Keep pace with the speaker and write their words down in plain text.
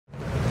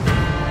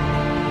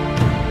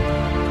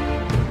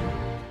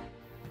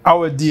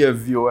Our dear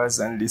viewers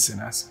and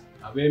listeners,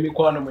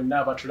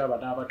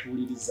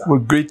 we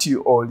greet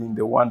you all in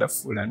the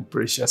wonderful and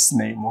precious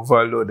name of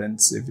our Lord and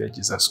Savior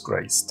Jesus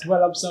Christ.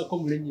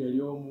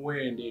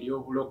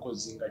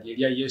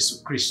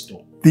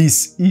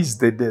 This is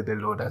the day the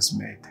Lord has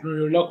made,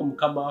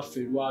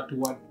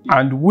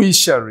 and we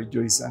shall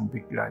rejoice and be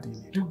glad in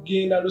it.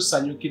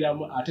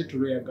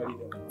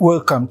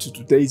 Welcome to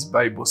today's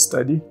Bible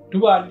study.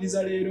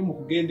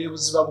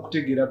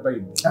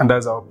 And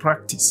as our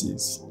practice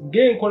is,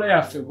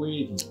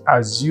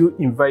 as you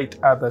invite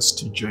others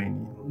to join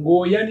in,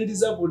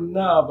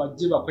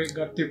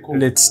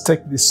 let's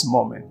take this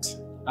moment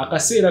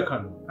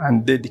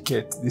and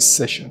dedicate this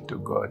session to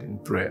God in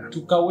prayer.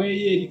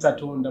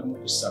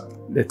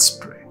 Let's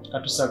pray.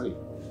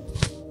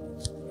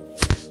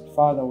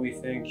 Father, we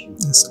thank you.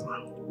 Yes,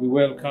 Lord. We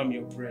welcome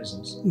your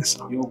presence, Yes,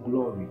 Lord. your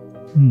glory,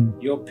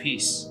 your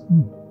peace.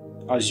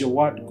 As your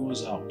word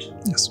goes out,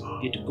 Yes,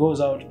 Lord. it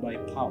goes out by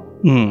power,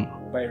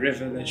 by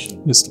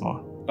revelation, Yes,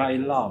 Lord. by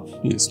love,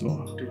 Yes,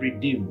 Lord. to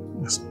redeem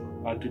Yes,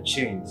 and to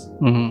change,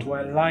 Lord. to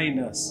align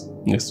us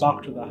Yes,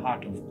 back to the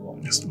heart of God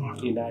Yes,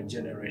 Lord. in our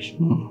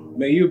generation.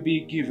 May you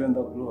be given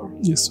the glory,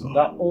 Yes, Lord.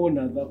 the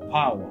honor, the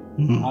power,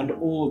 and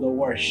all the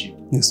worship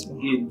Yes,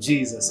 Lord. in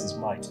Jesus'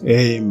 mighty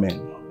name.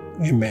 Amen.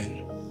 Amen.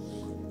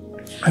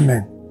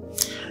 Amen.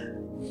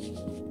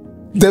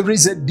 There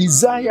is a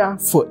desire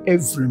for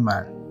every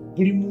man.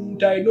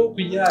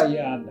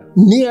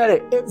 Nearly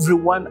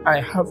everyone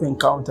I have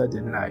encountered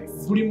in life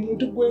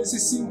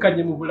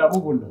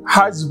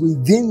has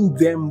within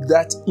them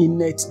that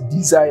innate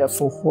desire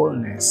for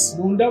wholeness.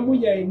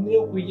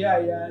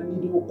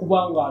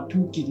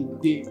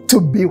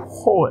 To be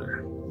whole,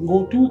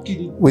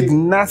 with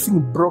nothing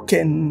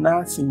broken,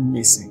 nothing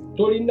missing.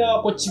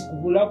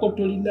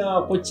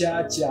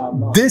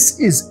 This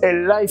is a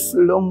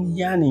lifelong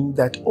yearning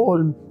that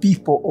all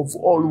people of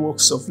all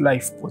walks of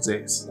life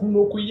possess.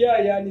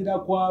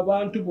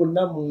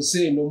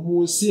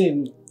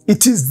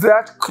 It is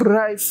that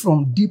cry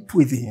from deep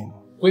within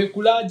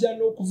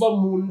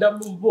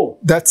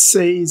that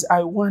says,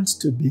 I want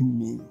to be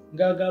me.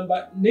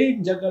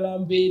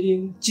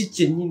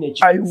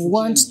 I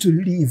want to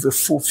live a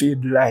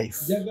fulfilled life.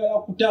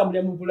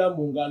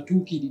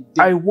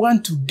 I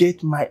want to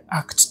get my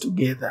act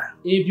together.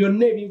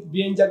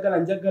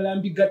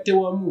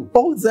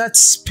 All that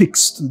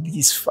speaks to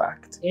this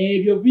fact.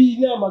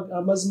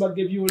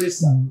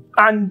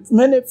 And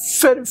many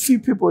very few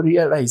people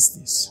realize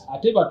this,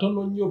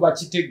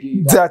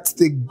 that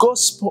the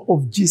gospel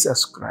of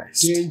Jesus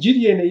Christ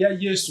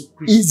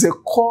is a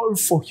call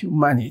for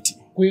humanity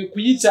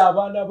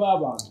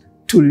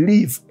to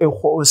live a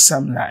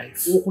wholesome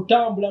life.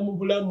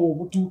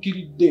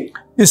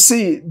 You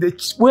see,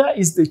 where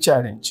is the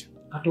challenge?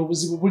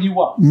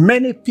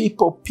 Many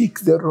people pick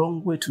the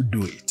wrong way to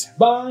do it.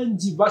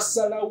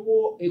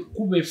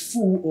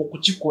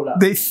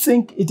 They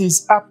think it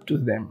is up to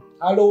them.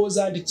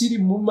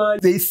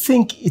 They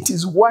think it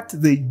is what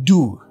they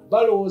do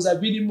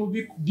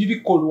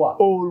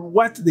or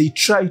what they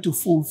try to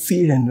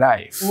fulfill in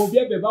life.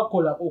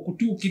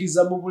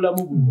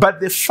 But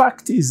the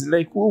fact is,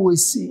 like we will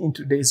see in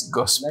today's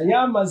gospel,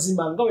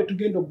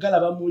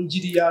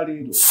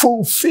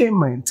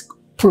 fulfillment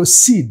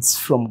proceeds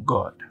from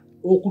God.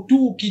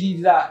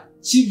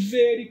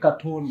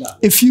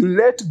 If you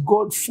let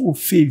God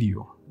fulfill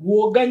you,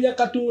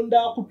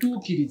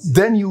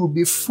 then you will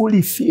be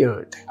fully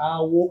filled,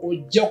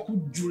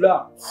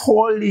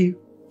 wholly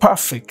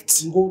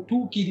perfect,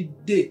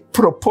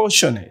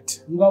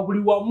 proportionate,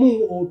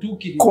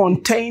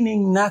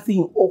 containing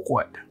nothing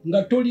awkward,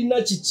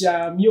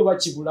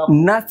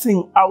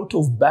 nothing out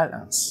of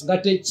balance,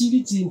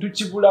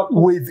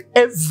 with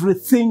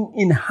everything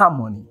in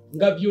harmony.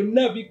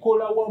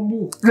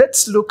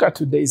 Let's look at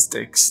today's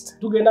text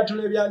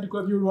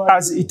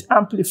as it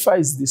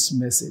amplifies this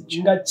message.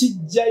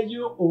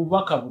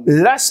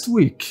 Last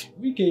week,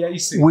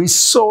 we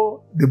saw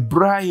the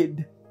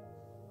bride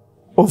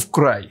of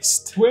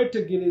Christ, the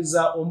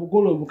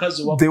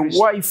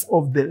wife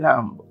of the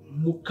Lamb,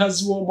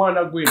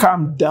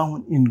 come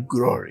down in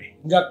glory.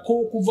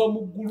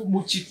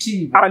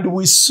 And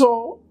we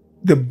saw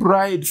the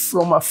bride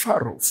from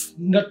afar off.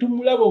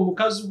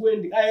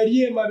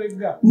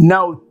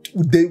 Now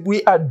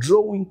we are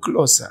drawing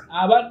closer.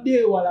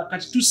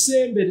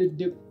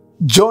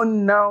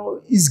 John now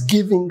is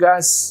giving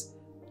us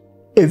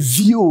a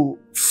view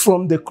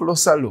from the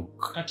closer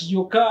look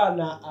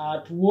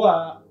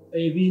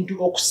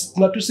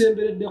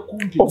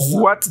of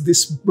what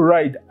this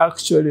bride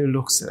actually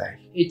looks like.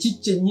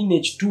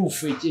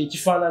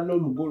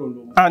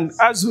 And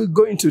as we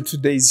go into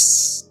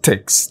today's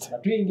text,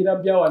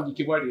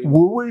 we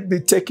will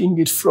be taking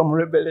it from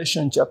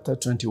Revelation chapter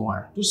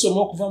 21,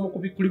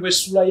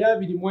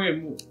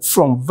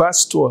 from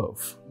verse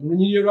 12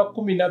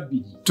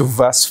 to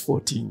verse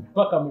 14.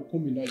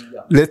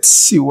 Let's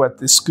see what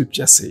the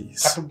scripture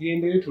says.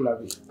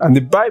 And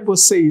the Bible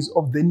says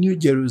of the New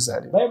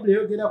Jerusalem,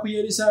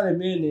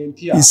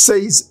 it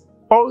says,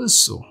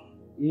 also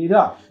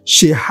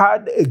She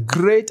had a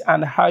great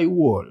and high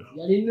wall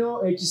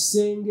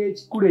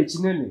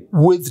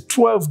with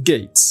 12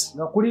 gates,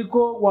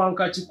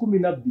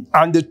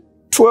 and the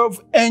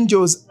 12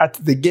 angels at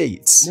the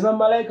gates.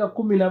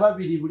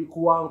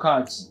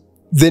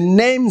 The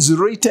names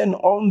written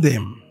on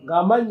them,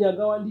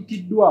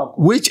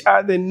 which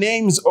are the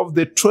names of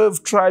the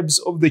 12 tribes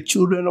of the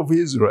children of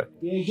Israel.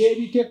 3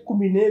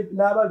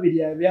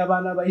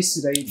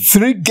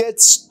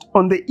 gates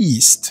on the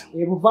east,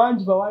 3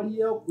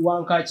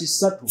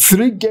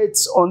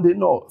 gates on the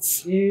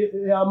north,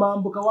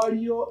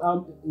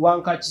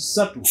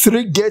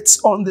 3 gates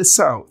on the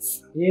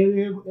south,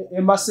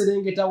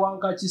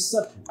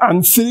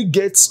 and 3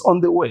 gates on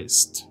the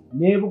west.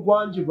 Now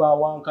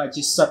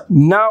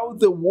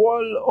the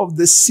wall of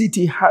the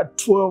city had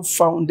 12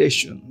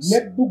 foundations,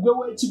 and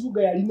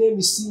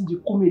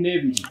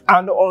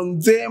on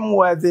them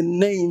were the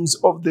names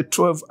of the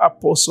 12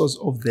 apostles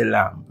of the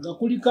Lamb.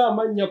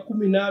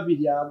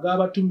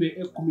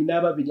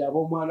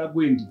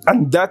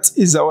 And that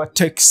is our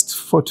text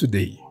for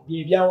today.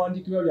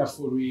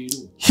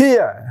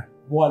 Here,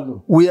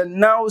 we are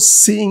now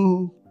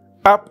seeing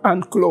up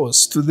and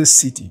close to the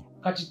city.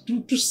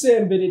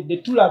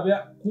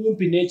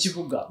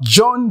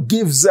 John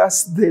gives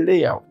us the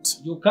layout.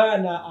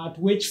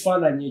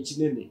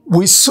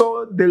 We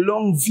saw the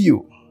long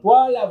view,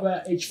 or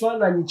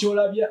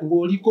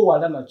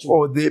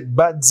the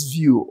bird's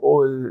view,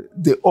 or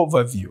the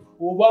overview.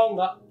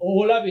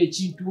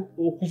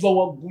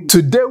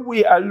 Today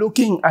we are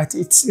looking at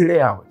its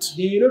layout.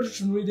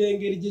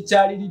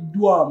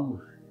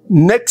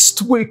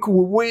 Next week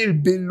we will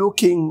be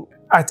looking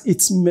at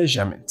its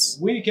measurements.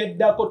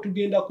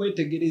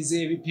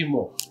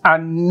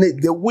 And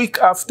the week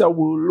after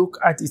we'll look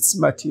at its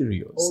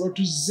materials.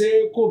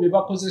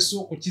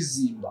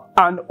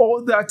 And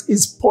all that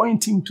is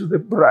pointing to the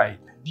bride,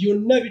 the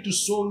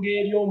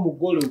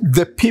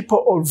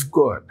people of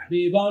God,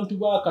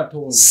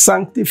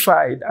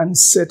 sanctified and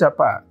set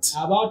apart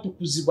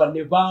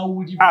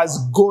as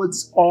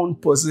God's own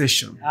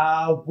possession,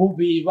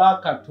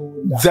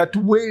 that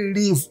will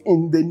live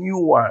in the new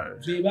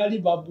world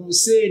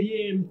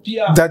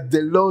that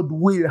the Lord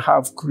will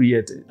have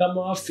created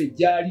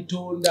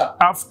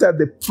after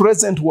the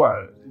present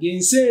world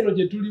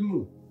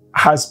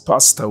has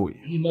passed away.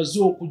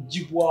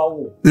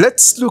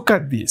 Let's look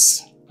at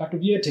this.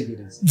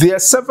 There are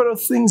several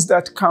things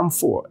that come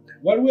forward.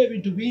 One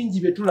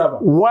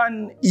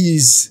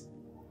is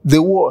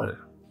the wall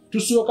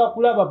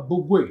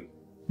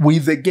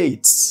with the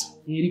gates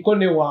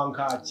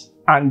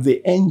and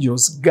the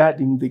angels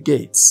guarding the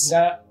gates.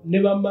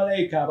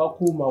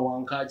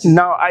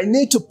 Now, I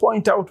need to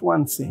point out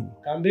one thing.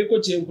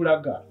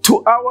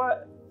 To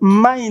our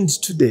mind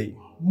today,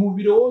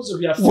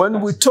 when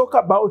we talk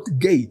about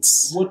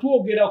gates and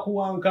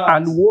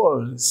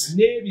walls,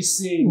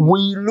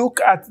 we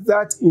look at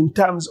that in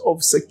terms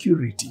of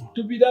security.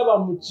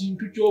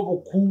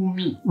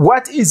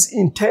 What is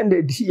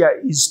intended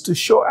here is to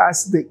show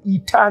us the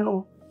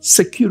eternal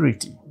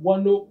security,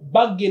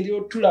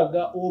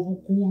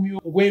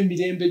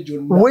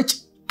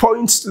 which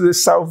points to the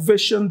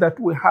salvation that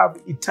we have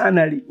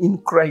eternally in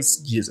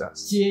Christ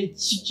Jesus. It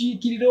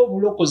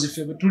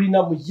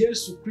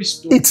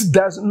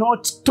does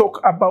not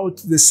talk about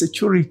the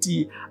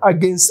security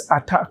against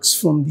attacks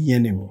from the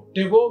enemy.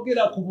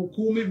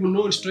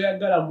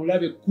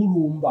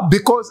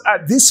 Because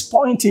at this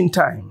point in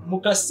time,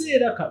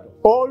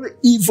 all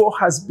evil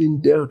has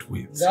been dealt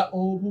with.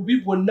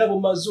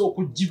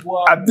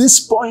 At this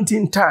point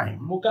in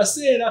time,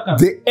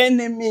 the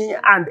enemy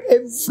and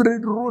every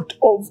root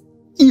of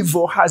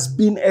evil has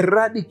been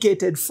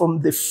eradicated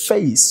from the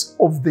face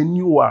of the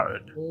new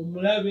world.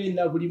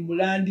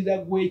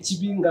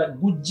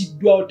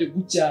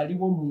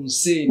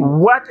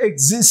 What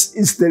exists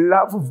is the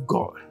love of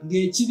God.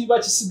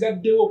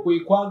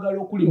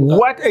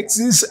 What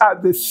exists are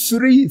the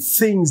 3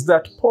 things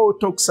that Paul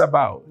talks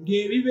about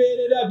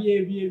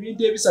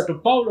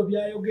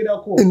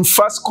in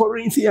 1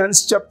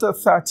 Corinthians chapter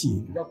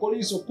 13,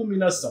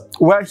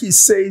 where he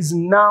says,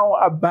 now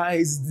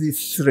abides the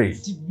 3.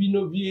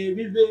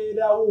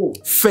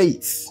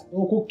 Faith,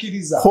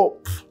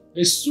 hope,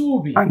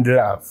 and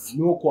love.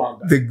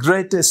 The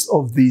greatest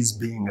of these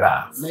being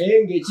love.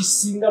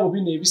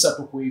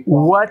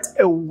 What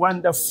a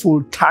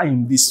wonderful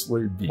time this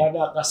will be,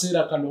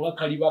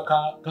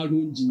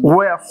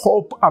 where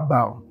hope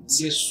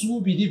abounds,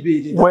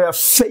 where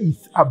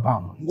faith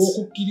abounds,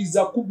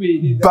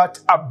 but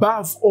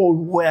above all,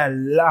 where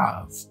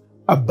love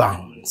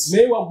abounds.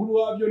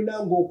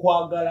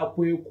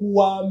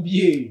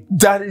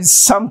 That is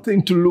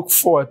something to look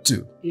forward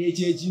to.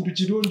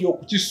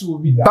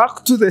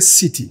 Back to the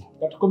city.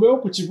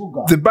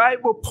 The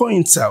Bible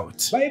points out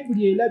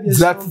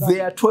that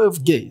there are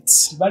 12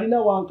 gates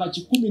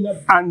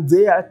and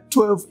there are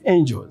 12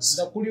 angels.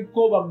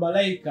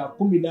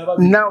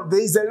 Now,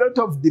 there is a lot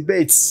of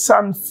debate.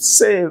 Some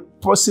say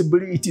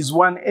possibly it is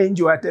one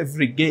angel at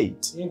every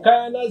gate. And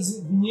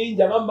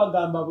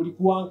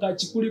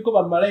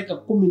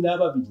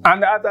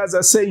others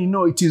are saying,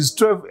 no, it is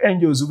 12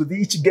 angels, with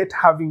each gate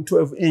having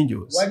 12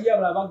 angels.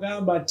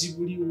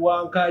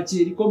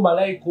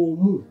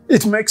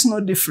 It makes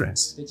no difference.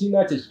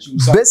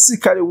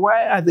 Basically,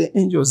 why are the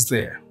angels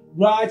there?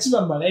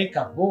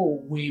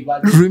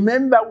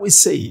 Remember, we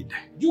said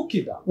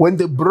when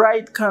the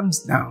bride comes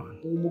down,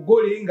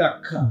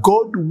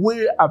 God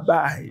will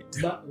abide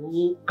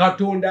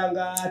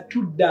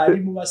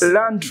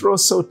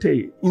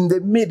in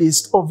the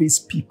midst of his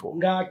people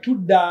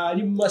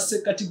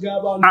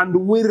and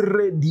will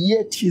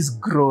radiate his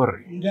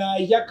glory.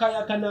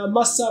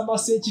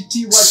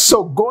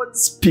 So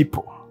God's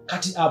people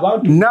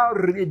now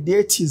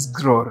radiate his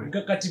glory. And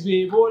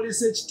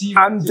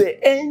the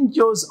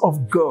angels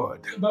of God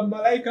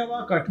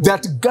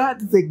that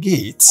guard the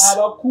gates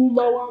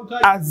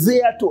are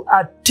there to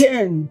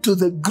attend to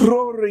the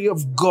glory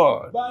of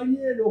God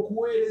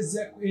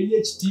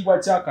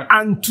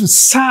and to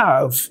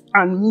serve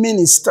and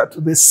minister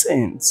to the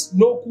saints,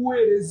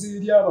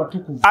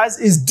 as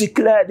is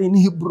declared in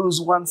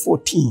Hebrews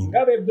 1:14.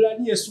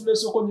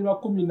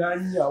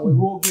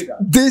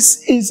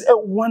 This is a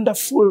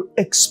wonderful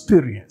experience.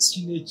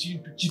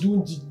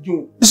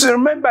 So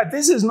remember,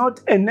 this is not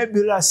a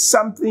nebulous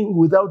something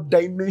without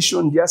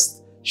dimension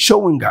just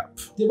showing up.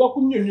 It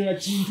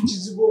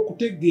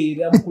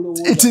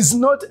is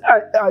not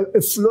a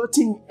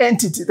floating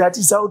entity that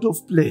is out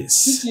of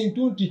place.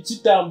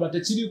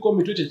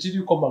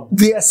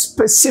 There are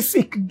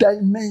specific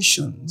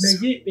dimensions.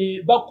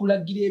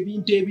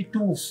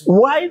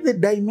 Why the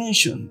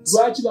dimensions?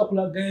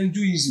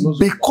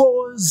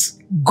 Because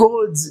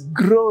God's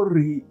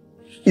glory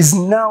is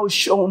now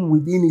shown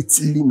within its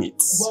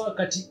limits.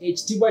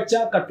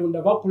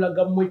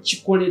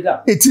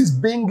 It is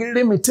being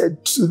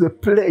limited to the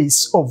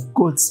place of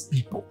God's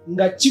people.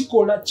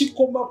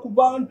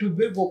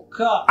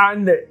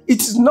 And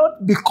it is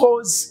not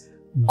because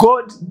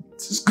God's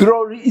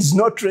glory is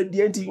not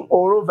radiating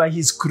all over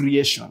his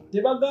creation.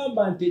 But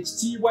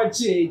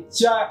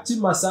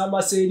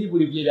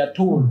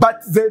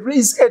there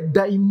is a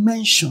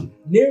dimension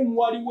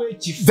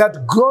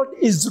that God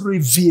is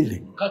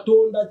revealing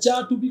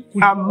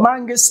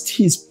amongst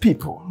his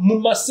people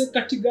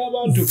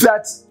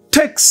that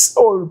takes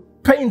or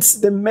paints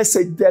the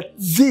message that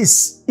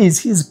this is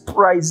his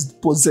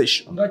prized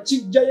possession. Not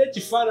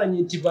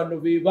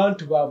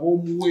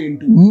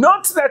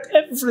that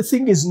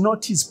everything is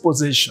not his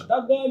possession.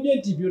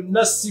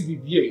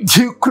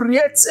 He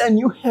creates a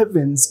new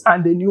heavens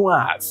and a new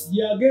earth.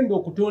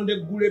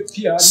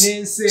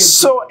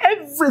 So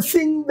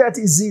everything that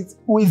is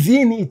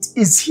within it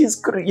is his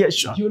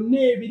creation.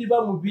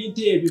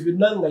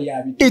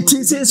 It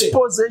is his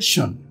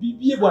possession.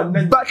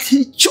 But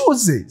he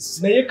chooses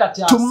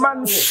to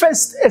manifest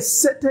a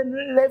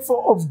certain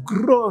level of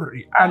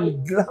glory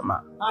and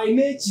glamour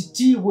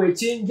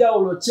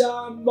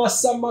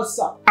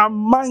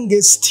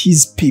amongst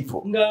his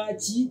people.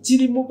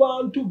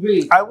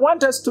 I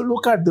want us to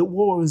look at the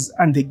walls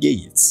and the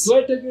gates.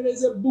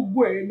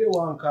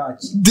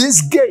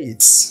 These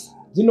gates,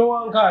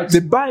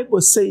 the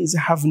Bible says,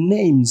 have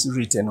names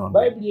written on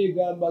them.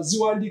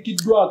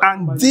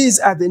 And these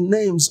are the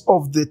names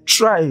of the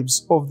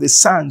tribes of the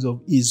sons of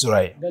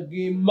Israel,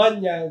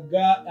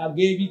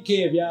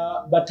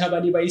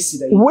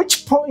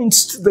 which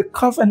points to the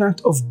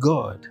covenant of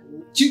God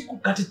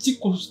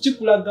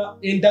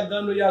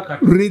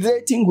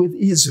relating with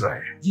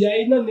Israel,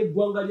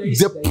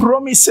 the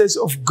promises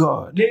of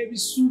God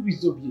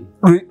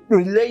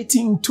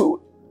relating to,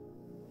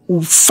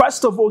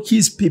 first of all,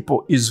 his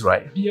people,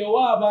 Israel.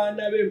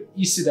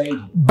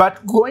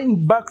 But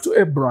going back to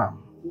Abraham,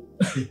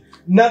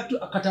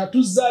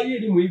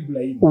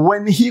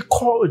 when he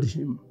called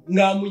him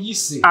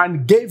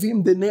and gave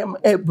him the name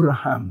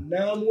Abraham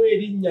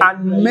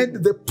and made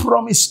the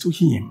promise to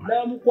him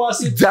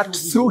that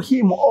through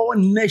him all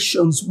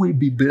nations will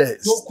be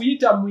blessed.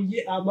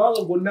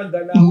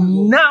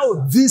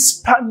 Now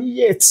this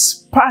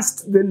permeates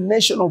past the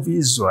nation of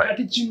Israel.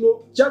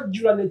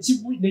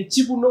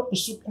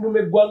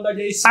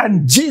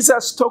 And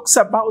Jesus talks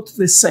about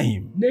the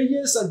same.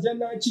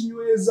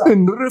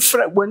 In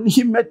reference, when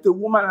he met the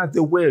woman at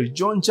the well,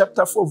 John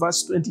chapter 4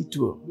 verse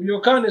 22.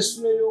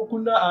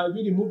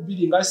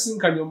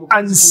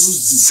 And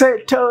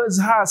tells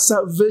her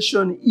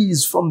salvation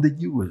is from the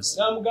Jews.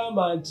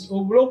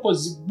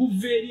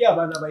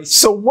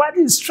 So what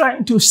he's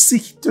trying to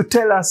seek to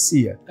tell us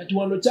here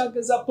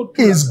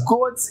is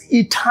God's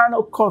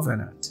eternal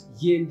covenant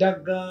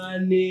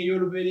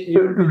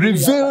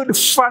revealed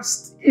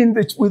first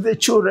with the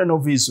children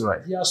of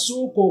Israel.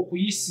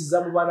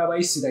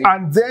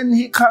 And then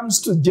he comes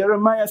to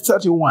Jeremiah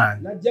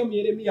 31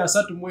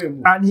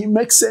 and he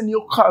makes a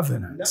new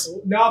covenant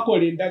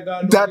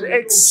that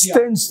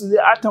extends to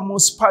the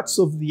uttermost parts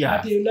of the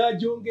earth,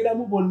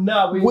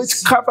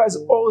 which covers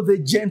all the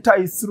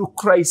Gentiles through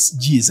Christ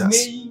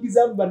Jesus.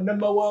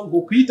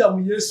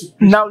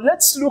 Now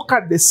let's look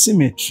at the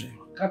symmetry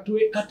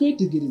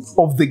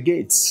of the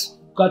gates.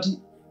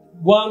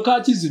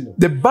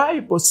 The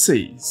Bible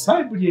says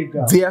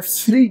there are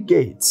 3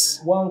 gates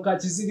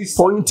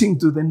pointing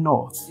to the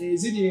north,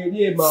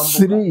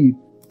 3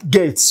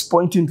 gates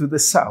pointing to the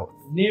south,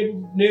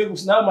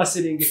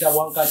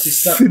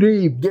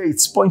 3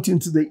 gates pointing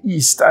to the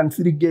east, and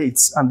 3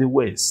 gates on the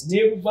west.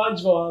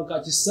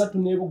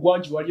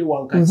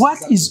 What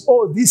is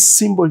all this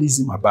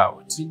symbolism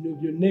about?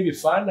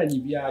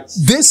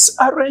 This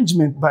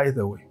arrangement, by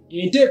the way,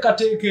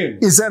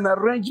 is an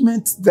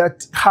arrangement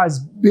that has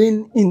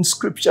been in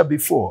scripture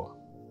before.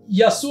 We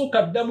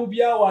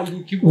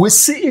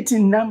see it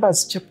in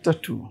Numbers chapter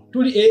 2.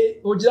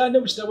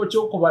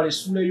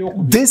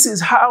 This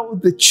is how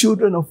the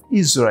children of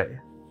Israel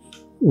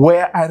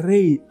were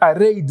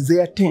arrayed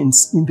their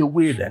tents in the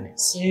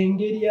wilderness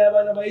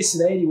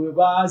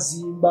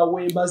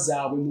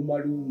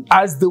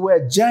as they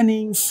were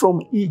journeying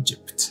from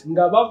Egypt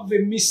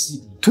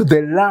to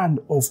the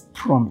land of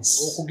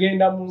promise,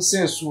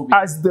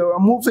 as they were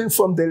moving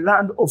from the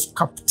land of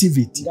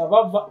captivity,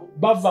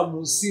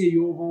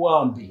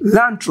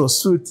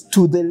 Lantros,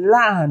 to the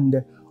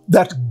land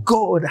that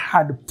God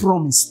had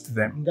promised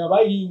them.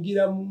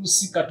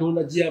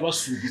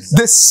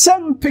 The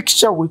same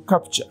picture we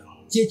capture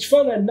in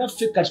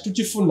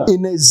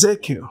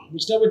Ezekiel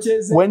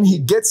when he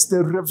gets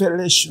the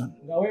revelation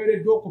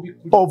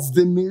of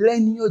the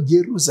millennial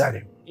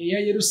Jerusalem,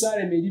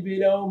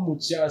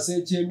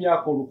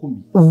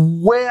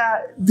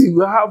 where they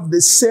will have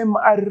the same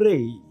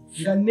array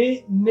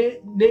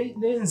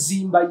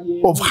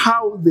of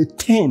how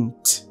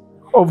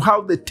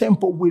the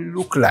temple will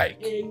look like.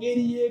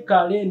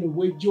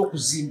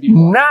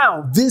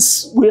 Now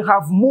this we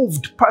have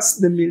moved past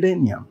the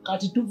millennium.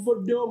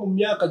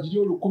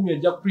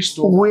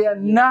 We are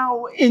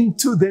now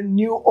into the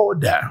new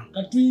order,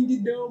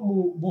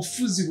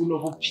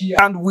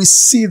 and we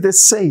see the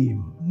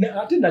same.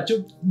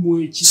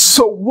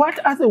 So what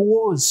are the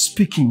walls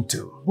speaking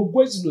to?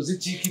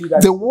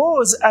 The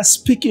walls are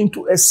speaking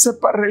to a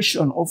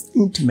separation of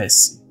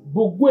intimacy.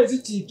 Let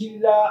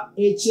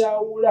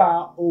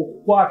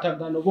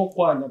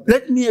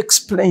me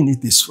explain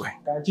it this way.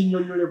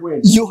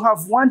 You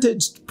have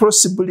wanted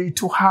possibly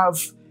to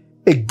have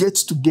a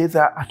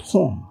get-together at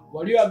home.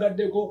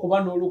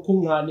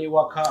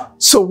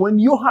 So when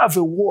you have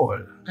a wall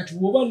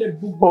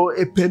or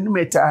a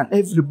perimeter and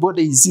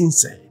everybody is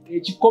inside,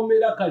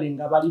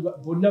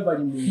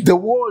 the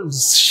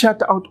walls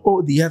shut out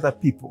all the other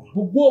people.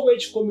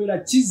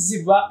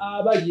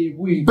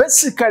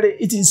 Basically,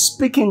 it is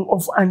speaking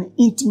of an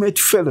intimate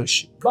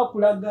fellowship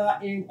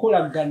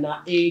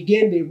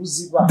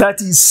that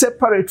is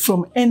separate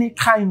from any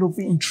kind of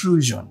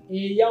intrusion.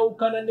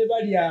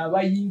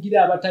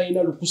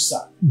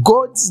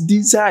 God's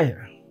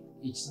desire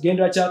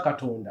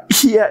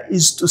here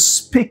is to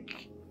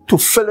speak to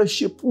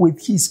fellowship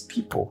with his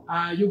people.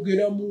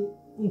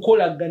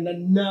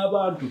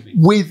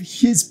 With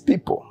his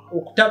people,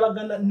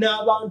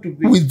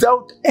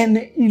 without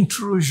any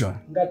intrusion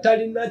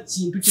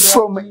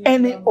from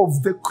any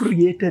of the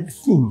created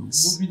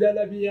things.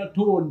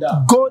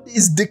 God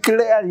is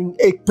declaring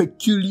a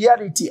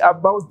peculiarity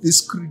about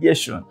this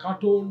creation,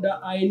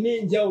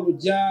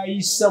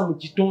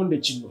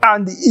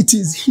 and it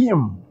is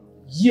him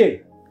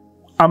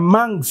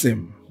among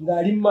them,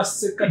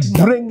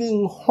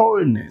 bringing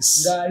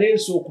wholeness,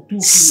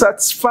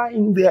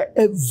 satisfying their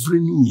every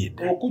need,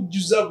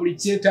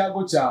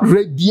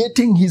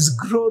 radiating his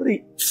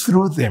glory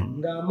through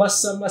them.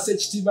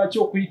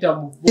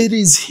 It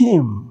is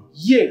him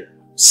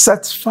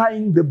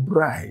satisfying the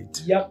bride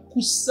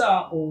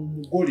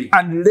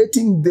and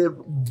letting the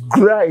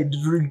bride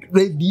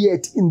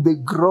radiate in the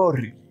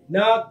glory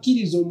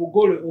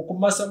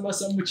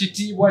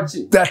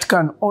that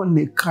can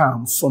only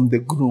come from the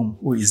groom,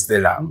 who is the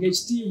Lamb.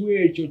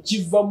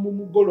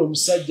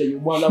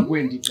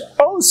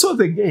 Also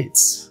the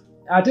gates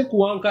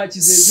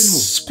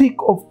speak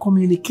of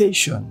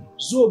communication,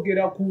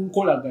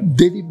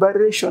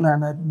 deliberation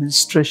and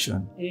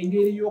administration. It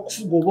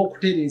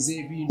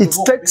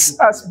takes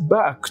us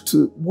back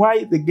to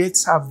why the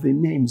gates have the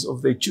names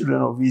of the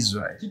children of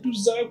Israel.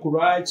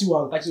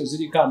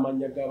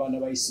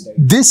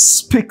 This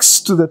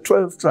speaks to the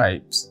 12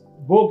 tribes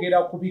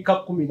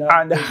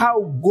and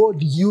how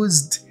God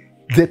used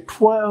the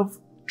 12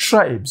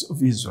 tribes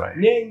of Israel,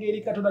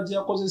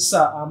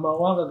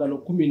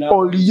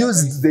 or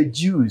used the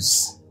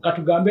Jews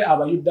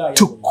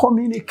to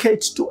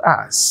communicate to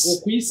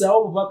us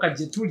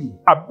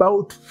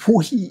about who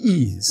he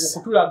is,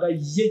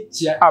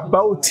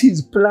 about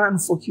his plan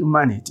for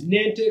humanity,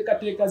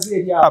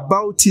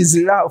 about his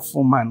love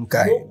for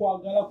mankind.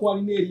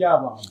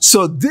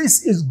 So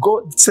this is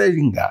God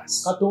telling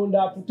us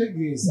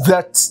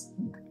that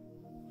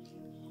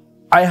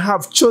I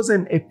have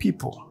chosen a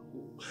people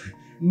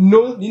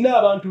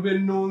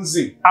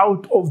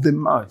out of the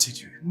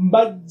multitude.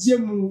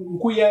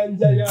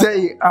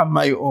 They are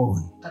my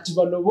own.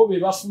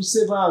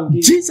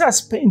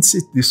 Jesus paints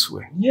it this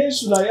way.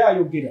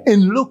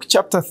 In Luke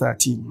chapter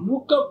 13,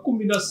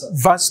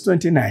 verse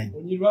 29,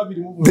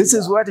 this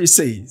is what he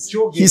says.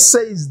 He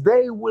says,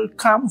 they will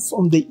come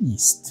from the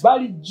east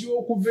and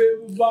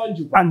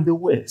the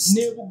west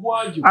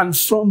and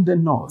from the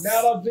north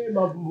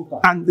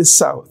and the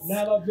south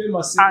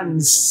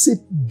and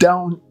sit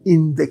down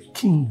in the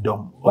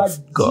kingdom of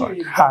God.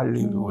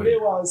 Hallelujah.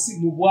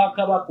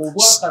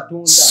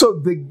 So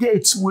the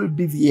gates will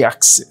be the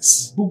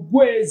access.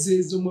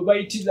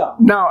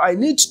 Now I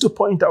need to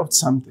point out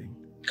something.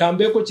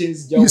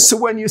 You see,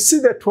 when you see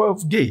the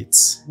 12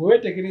 gates,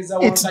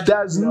 it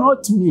does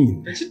not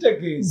mean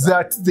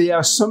that there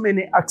are so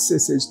many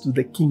accesses to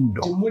the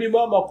kingdom.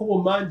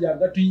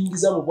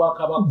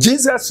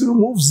 Jesus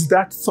removes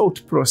that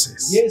thought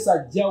process.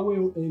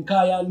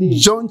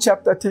 John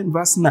chapter 10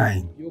 verse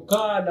 9.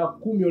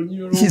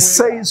 He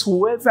says,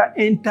 whoever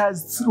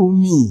enters through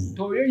me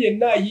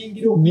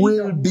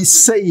will be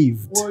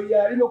saved,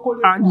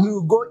 and he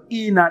will go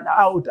in and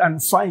out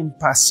and find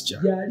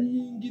pasture.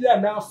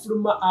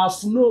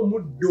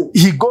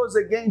 He goes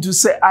again to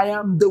say, I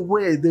am the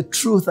way, the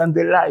truth, and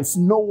the life.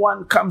 No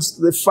one comes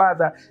to the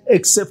Father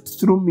except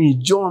through me.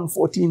 John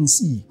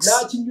 14:6.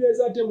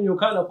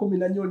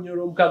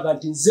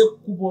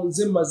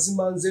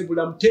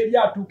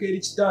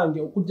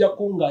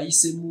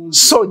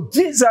 So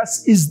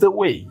Jesus is the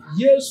way.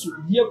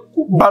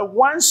 But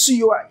once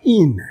you are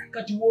in,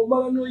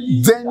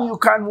 then you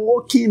can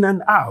walk in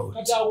and out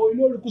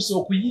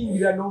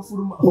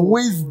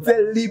with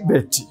the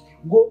liberty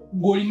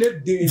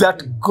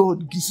that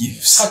God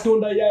gives.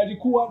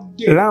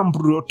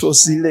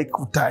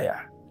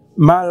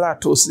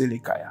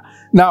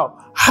 Now,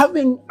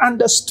 having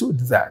understood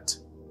that,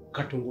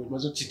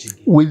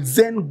 we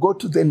then go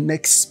to the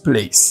next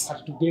place,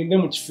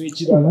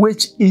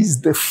 which is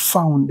the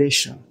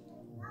foundation.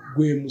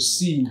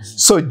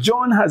 So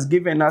John has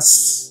given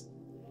us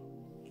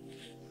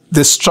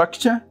the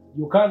structure.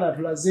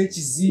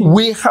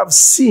 We have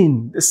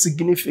seen the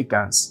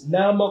significance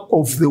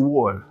of the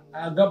wall.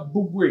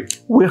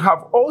 We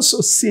have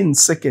also seen,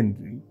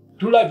 secondly,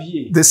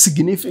 the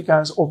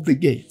significance of the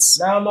gates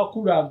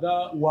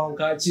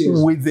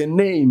with the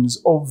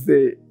names of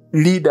the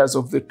leaders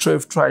of the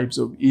 12 tribes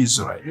of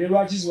Israel. He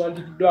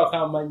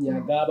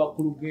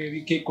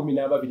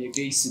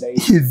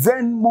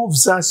then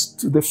moves us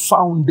to the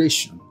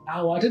foundation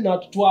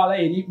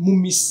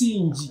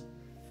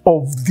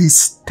of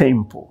this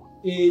temple,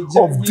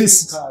 of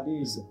this,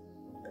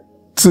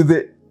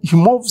 he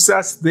moves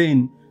us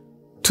then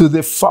to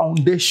the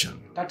foundation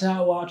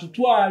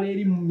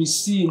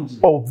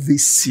of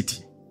this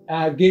city.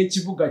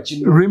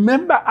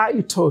 Remember,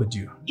 I told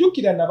you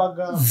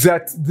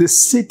that the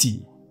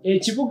city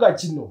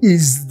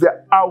is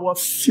our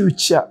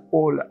future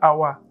or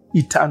our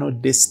eternal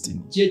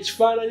destiny,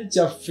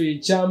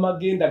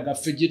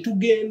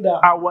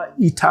 our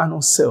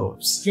eternal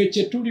selves.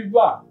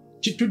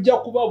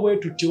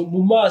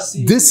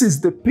 This is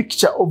the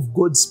picture of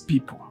God's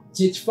people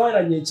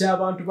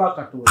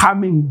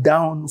coming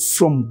down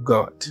from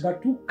God,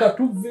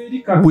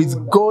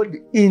 with God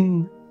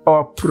in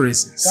our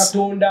presence,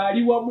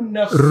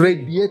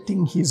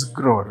 radiating his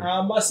glory.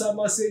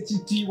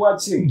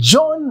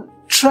 John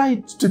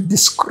tried to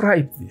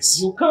describe this,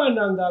 the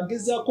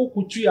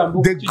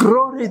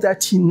glory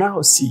that he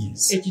now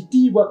sees,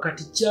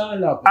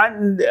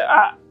 and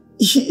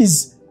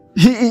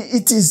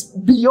it is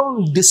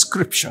beyond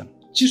description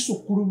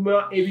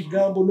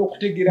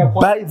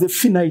by the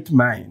finite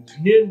mind.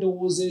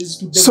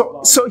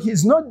 So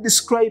he's not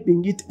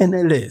describing it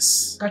any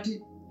less.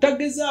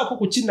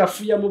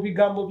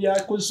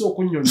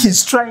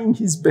 He's trying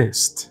his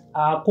best,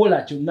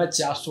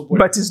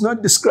 but he's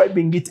not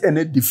describing it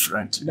any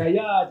differently.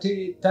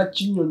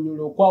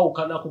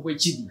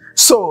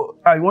 So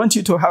I want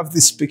you to have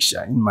this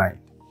picture in mind.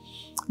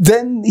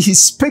 Then he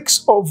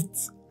speaks of,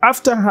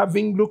 after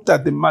having looked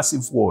at the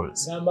massive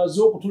walls,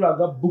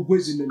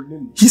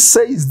 he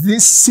says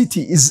this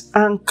city is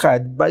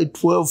anchored by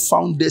 12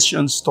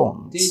 foundation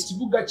stones.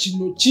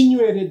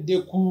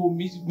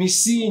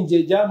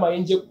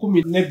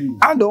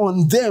 And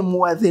on them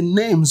were the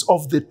names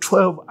of the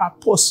 12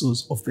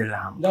 apostles of the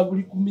Lamb.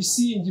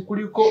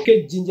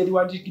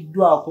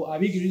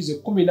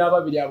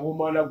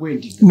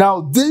 Now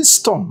these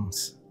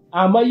stones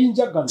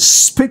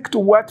speak to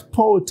what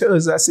Paul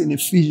tells us in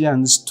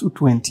Ephesians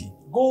 2:20.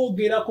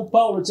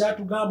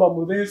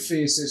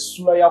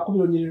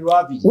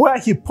 where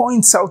he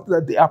points out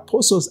that the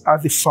apostles are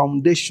the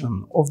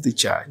foundation of the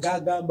church.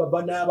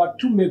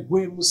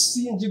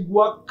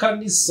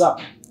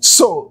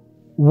 So,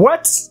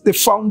 what the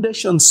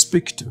foundation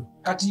speak to?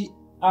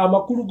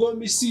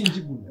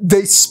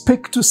 They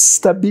speak to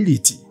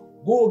stability.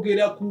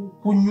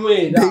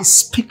 They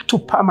speak to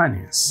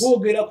permanence.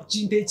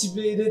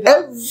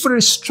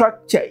 Every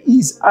structure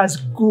is as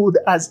good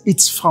as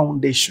its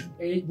foundation.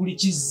 If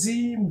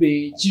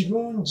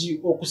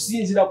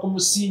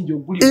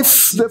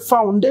the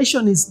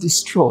foundation is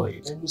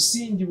destroyed,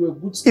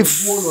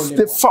 if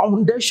the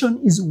foundation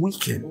is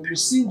weakened,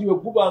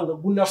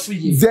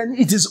 then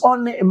it is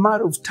only a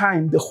matter of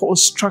time the whole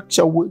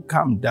structure will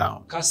come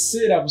down.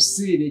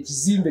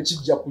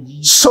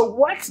 So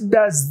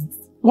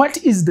what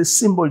is the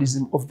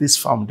symbolism of this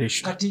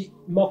foundation?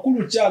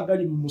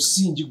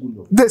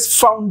 This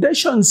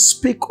foundation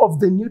speak of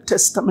the New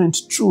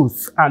Testament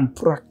truth and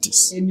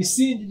practice. Things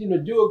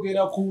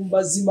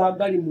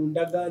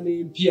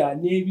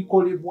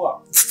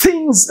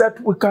that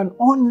we can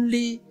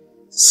only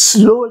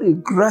slowly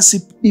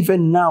grasp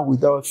even now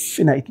with our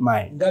finite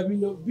mind.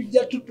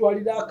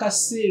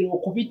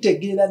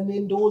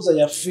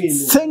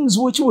 Things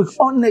which we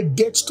only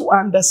get to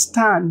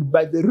understand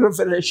by the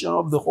revelation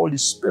of the Holy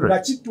Spirit.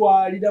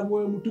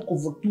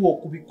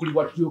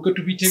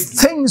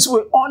 Things we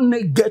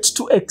only get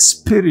to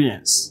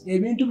experience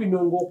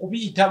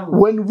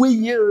when we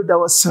yield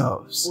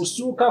ourselves to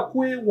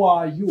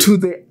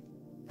the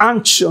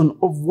action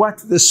of what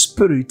the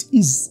Spirit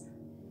is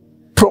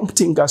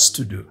prompting us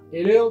to do.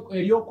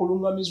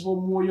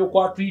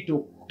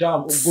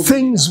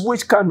 Things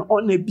which can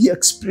only be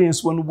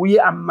experienced when we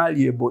are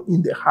malleable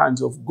in the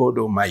hands of God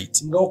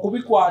Almighty.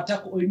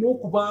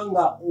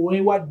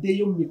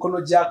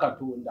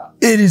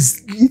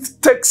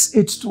 It takes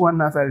it to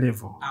another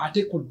level.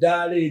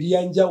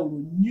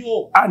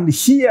 And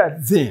here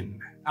then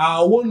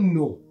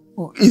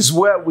is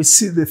where we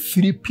see the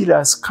three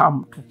pillars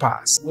come to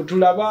pass.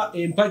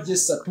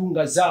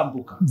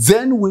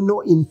 Then we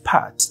know in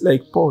part,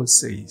 like Paul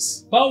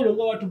says,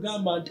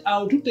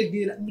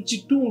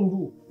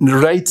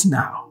 right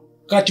now,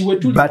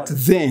 but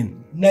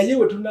then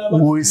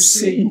we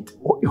see it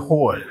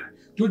whole.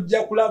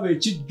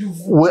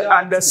 We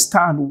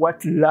understand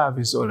what love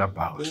is all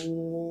about.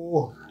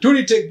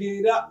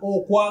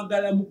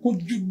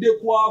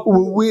 We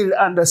will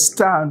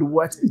understand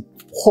what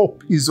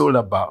hope is all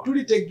about.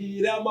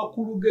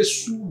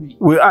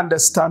 We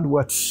understand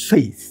what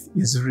faith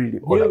is really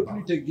all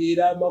about.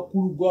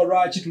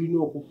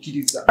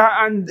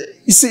 And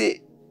you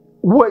see,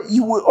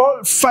 you will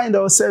all find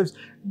ourselves,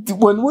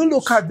 when we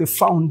look at the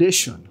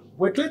foundation,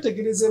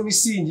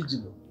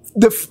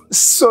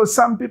 so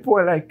some people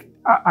are like,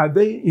 are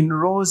they in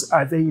rows?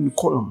 Are they in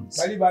columns?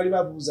 And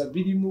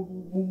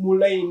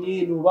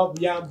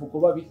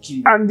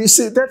you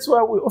see, that's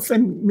why we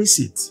often miss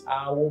it.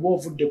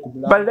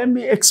 But let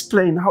me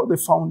explain how the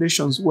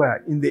foundations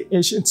were in the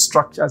ancient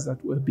structures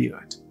that were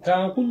built.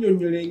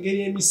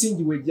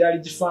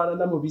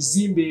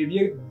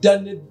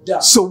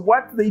 So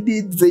what they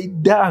did, they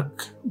dug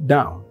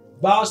down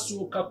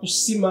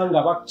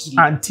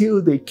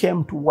until they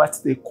came to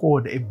what they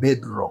called a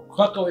bedrock.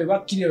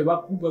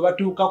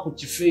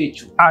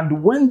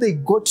 And when they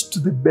got to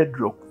the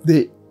bedrock,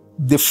 the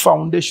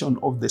foundation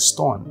of the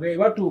stone,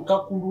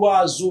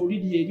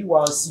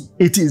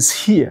 it is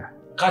here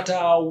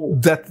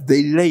that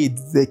they laid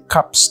the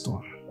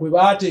capstone.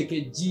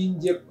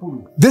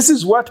 This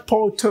is what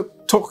Paul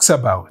talks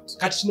about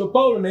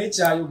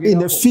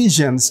in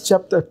Ephesians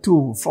chapter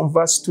 2 from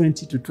verse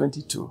 20 to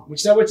 22,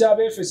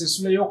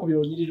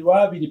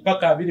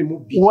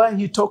 where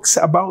he talks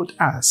about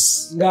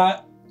us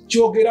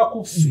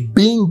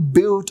being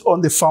built on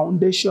the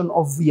foundation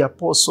of the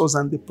apostles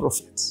and the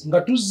prophets,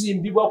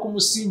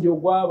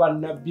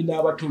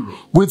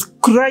 with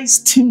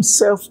Christ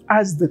himself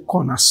as the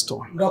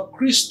cornerstone, and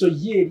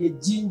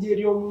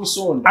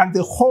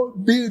the whole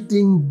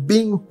building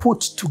being put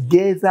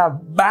together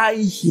by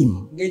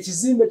him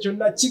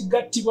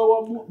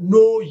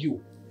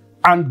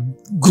and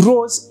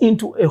grows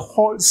into a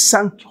holy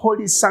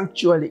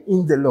sanctuary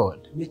in the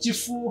Lord.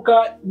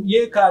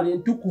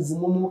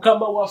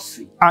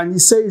 And he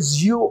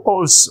says, you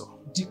also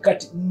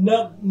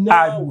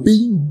are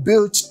being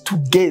built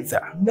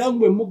together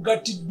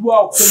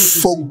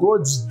for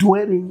God's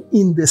dwelling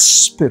in the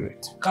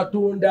Spirit.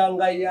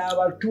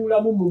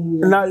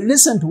 Now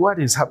listen to what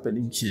is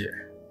happening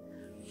here.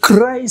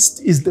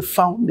 Christ is the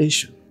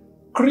foundation,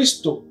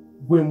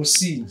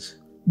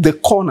 the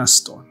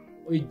cornerstone.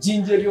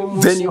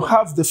 Then you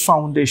have the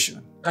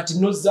foundation,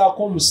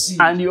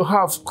 and you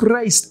have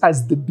Christ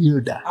as the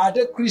builder,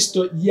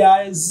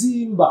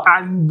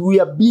 and we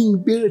are being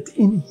built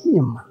in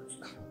him.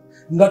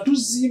 I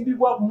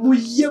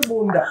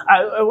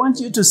want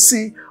you to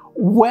see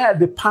where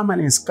the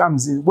permanence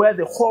comes in, where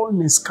the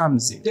wholeness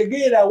comes in.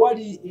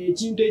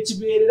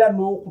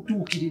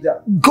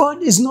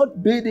 God is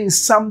not building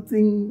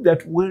something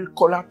that will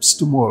collapse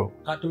tomorrow.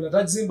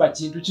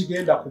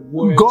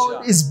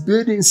 God is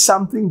building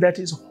something that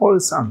is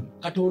wholesome.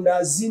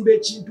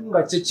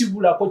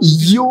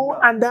 You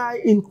and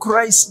I in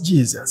Christ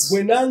Jesus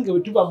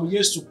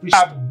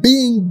are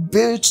being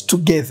built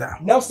together.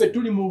 And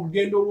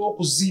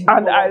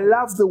I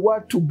love the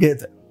word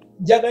together.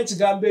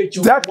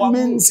 That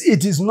means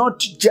it is not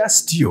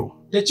just you.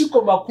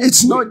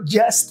 It's not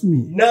just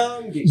me.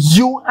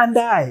 You and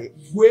I,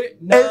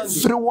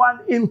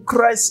 everyone in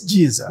Christ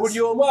Jesus, are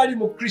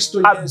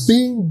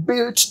being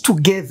built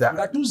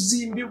together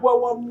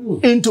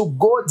into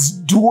God's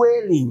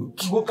dwelling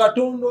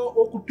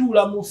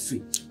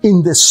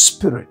in the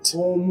Spirit.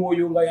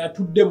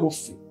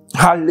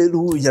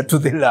 Hallelujah to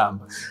the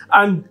Lamb.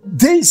 And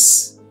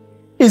this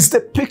is the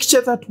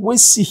picture that we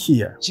see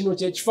here.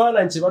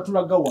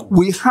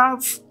 We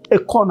have a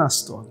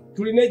cornerstone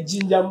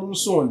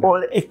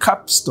or a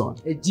capstone.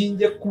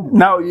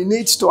 Now you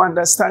need to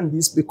understand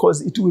this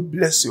because it will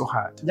bless your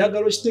heart. When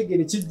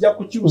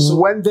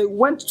they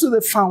went to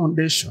the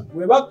foundation,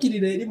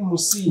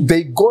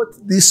 they got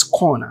this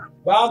corner.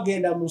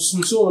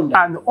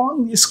 And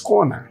on this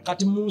corner,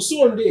 at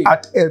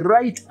a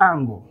right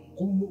angle,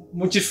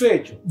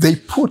 they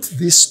put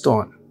this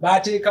stone.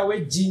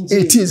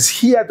 It is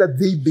here that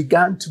they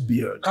began to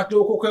build.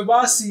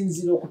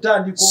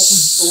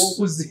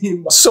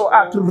 So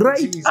at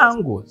right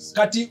angles,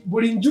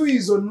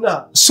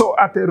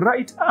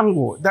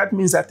 that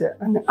means at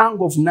an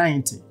angle of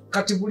 90.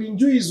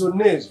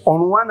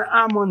 On one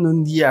arm and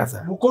on the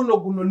other,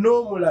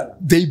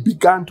 they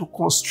began to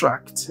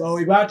construct. So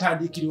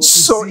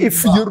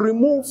if you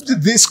removed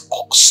this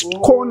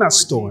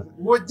cornerstone,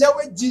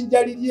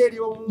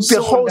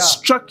 the whole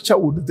structure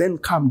would then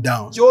come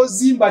down.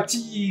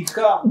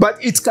 But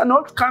it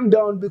cannot come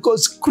down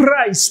because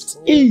Christ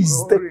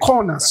is the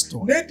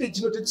cornerstone.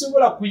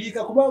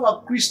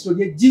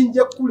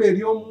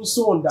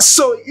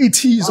 So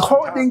it is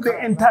holding the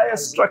entire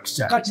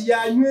structure.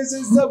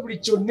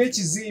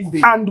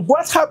 And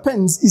what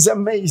happens is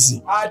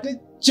amazing.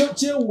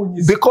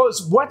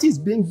 Because what is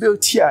being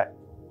built here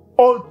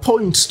all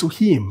points to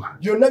him.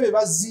 So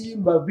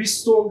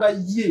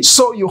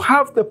you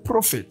have the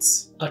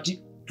prophets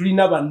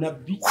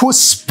who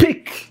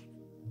speak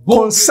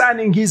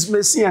concerning his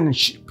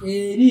messianship.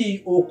 Then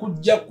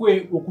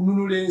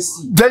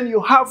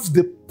you have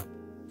the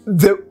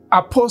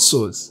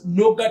apostles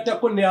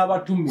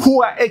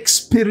who are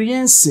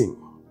experiencing,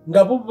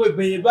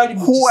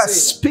 who are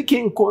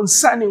speaking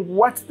concerning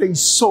what they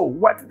saw,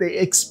 what they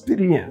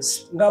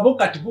experienced.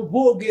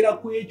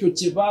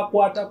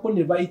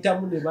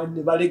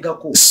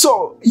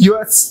 So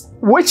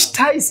which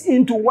ties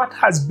into what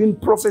has been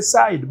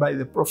prophesied by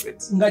the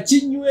prophets. And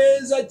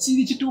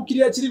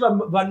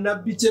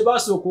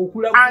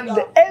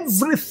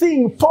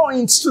everything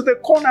points to the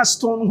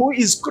cornerstone who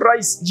is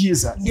Christ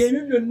Jesus.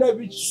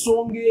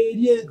 Therefore,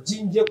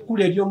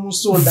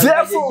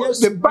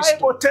 the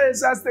Bible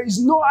tells us there is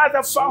no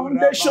other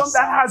foundation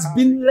that has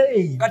been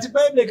laid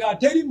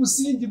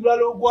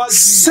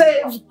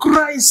save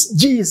Christ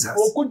Jesus.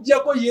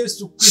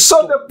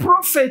 So the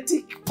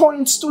prophetic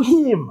points to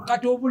him.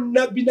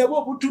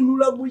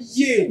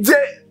 The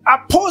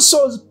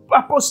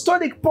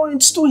apostolic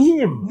points to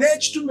him.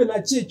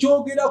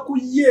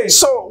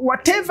 So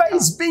whatever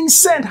is being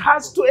sent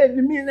has to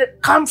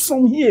come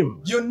from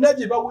him.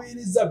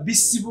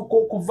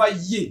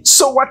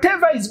 So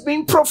whatever is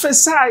being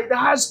prophesied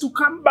has to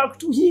come back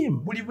to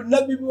him.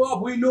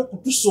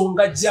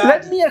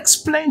 Let me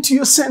explain to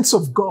you, sense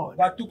of God.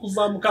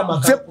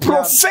 The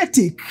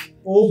prophetic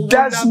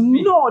does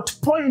not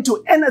point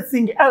to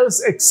anything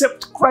else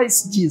except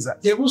Christ Jesus.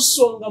 The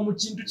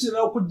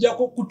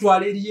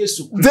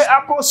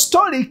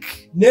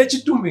apostolic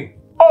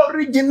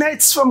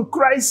originates from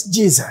Christ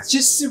Jesus.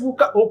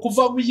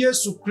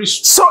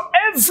 So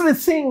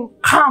everything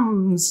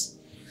comes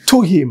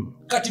to him,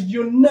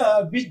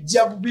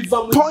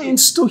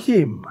 points to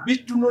him,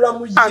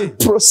 and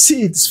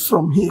proceeds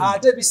from him.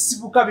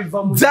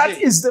 That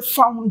is the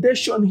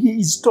foundation he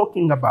is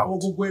talking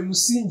about.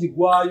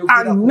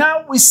 And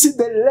now we see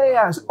the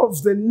layers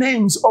of the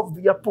names of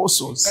the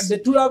apostles.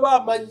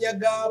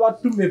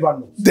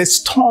 The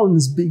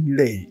stones being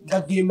laid.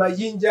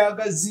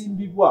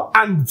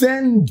 And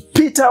then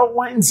Peter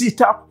winds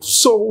it up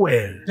so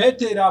well.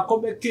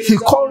 He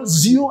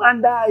calls you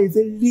and I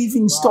the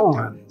living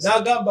stones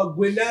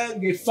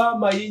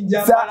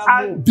that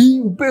are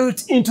being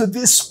built into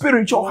this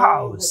spiritual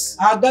house.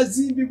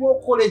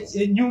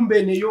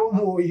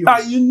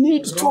 You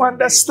need to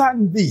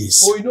understand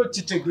this.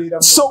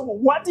 So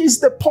what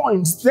is the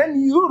point? Then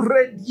you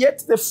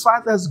radiate the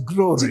Father's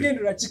glory,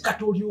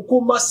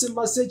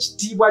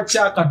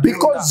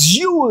 because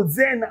you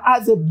then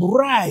are the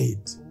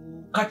bride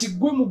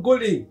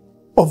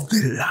of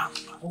the Lamb.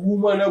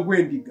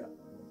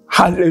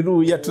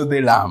 Hallelujah to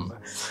the Lamb.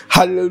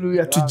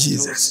 Hallelujah to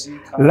Jesus.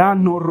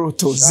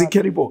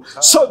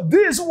 So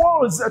these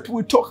walls that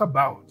we talk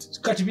about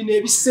are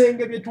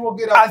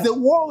the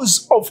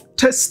walls of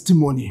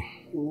testimony,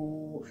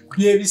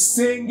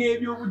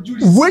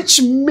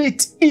 which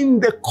meet in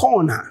the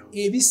corner.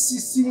 And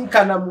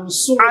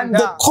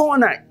the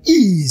corner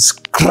is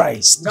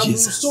Christ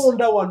Jesus.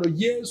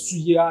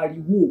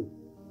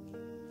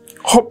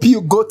 Hope you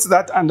got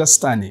that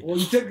understanding.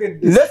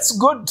 Let's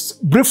go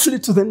briefly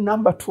to the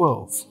number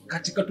 12.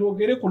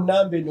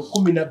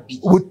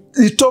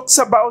 It talks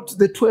about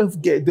the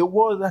 12 gates, the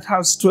wall that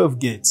has 12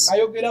 gates.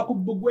 It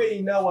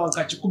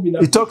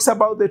talks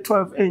about the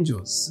 12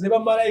 angels.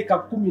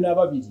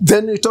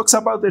 Then it talks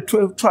about the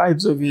 12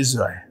 tribes of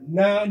Israel.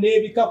 Then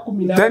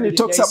it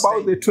talks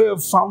about the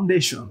 12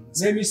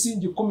 foundations.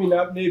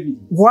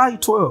 Why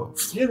 12?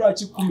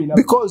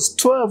 Because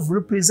 12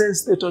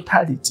 represents the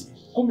totality.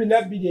 Now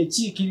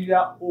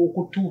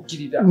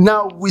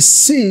we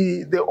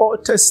see the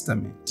Old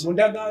Testament.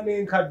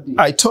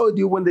 I told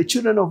you when the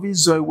children of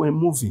Israel were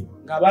moving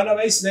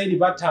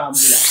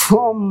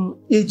from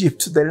Egypt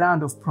to the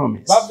land of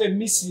promise,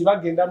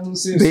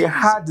 they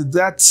had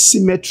that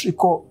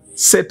symmetrical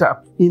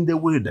setup in the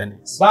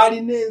wilderness as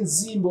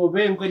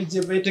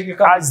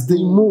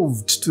they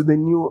moved to the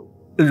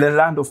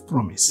land of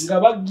promise.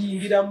 But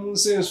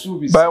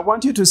I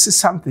want you to see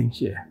something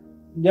here.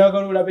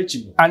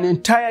 An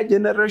entire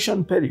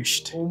generation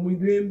perished, and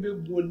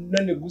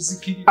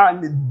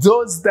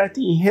those that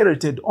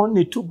inherited,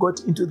 only two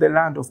got into the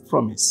land of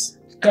promise.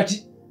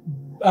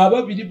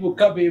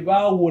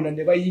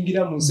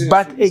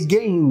 But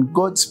again,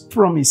 God's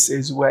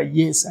promises were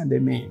yes and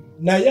amen.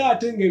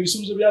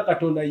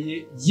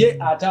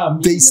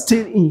 They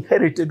still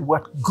inherited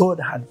what God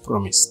had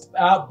promised.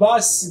 And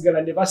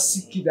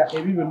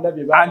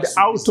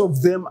out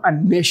of them a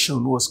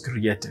nation was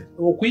created.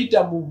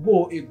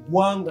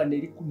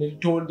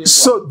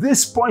 So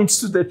this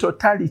points to the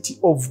totality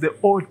of the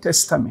Old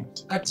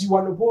Testament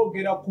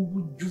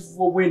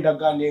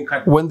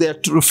when they are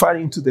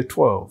referring to the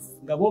 12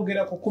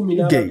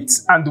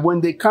 gates. And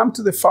when they come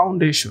to the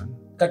foundation,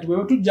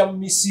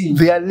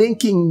 they are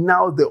linking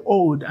now the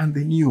old and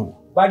the new,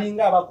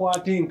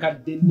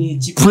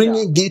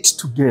 bringing it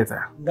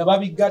together.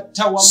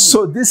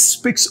 So this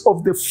speaks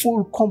of the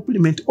full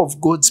complement of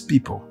God's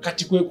people.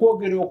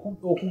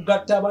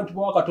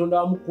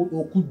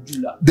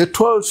 The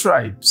 12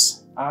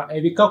 tribes,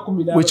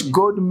 which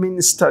God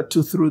ministered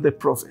to through the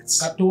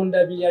prophets,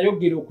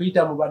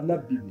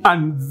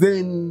 and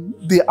then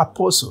the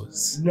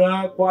apostles,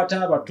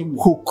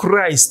 who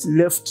Christ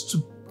left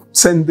to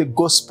send the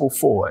gospel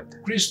forward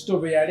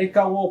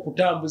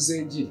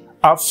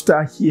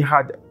after he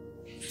had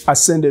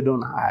ascended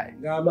on high,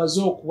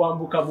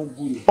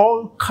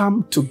 all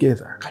come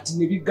together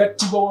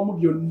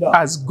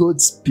as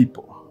God's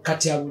people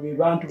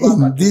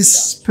in this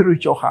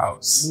spiritual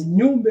house,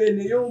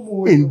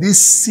 in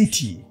this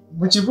city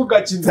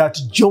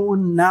that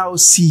John now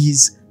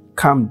sees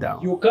come down.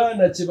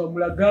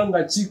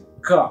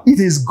 It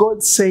is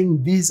God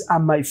saying, these are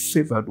my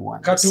favored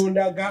ones,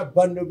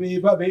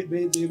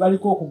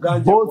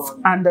 both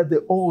under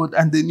the old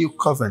and the new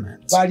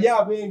covenant.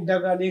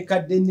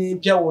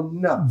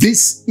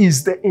 This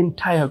is the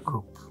entire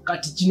group.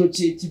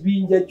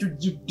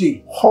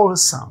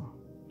 Wholesome.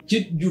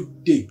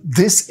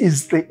 This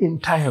is the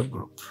entire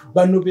group.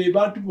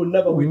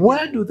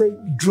 Where do they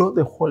draw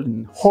the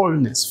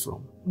wholeness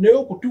from?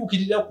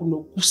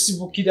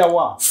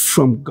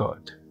 From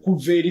God.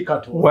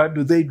 Where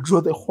do they draw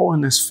the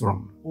wholeness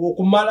from?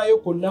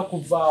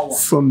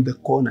 From the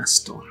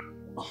cornerstone.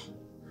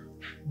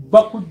 The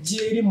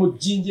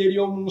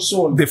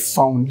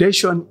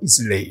foundation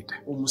is laid.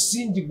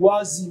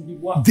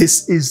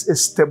 This is a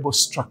stable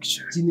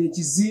structure,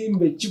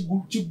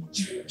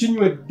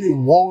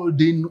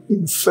 walled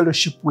in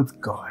fellowship with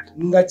God,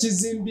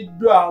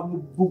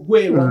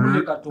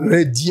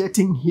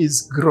 radiating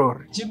His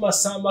glory,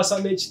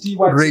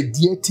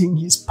 radiating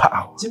His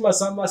power,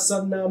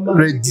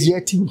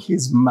 radiating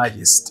His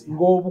majesty.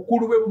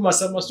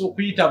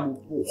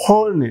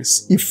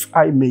 Wholeness, if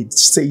I may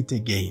say it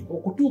again,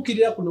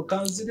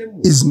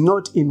 is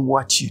not in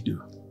what you do.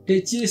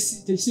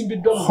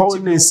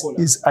 Wholeness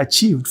is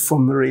achieved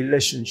from a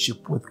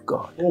relationship with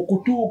God,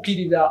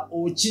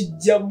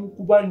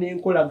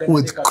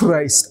 with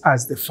Christ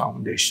as the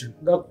foundation.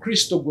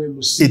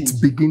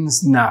 It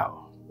begins now.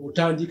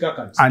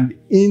 And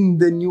in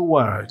the new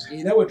world,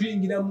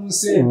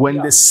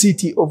 when the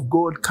city of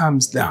God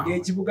comes down,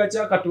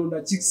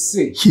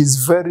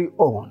 His very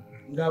own,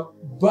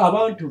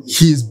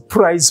 His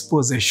prized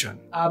possession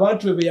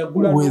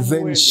will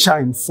then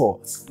shine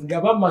forth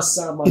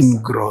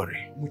in glory.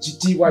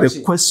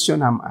 The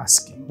question I'm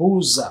asking,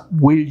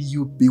 will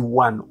you be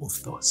one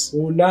of those?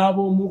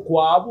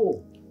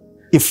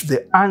 If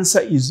the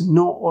answer is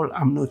no or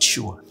I'm not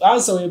sure,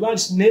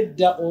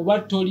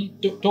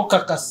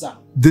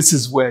 this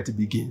is where it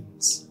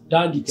begins.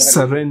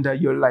 Surrender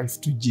your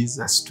life to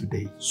Jesus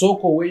today.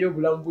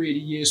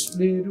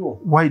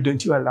 Why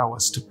don't you allow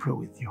us to pray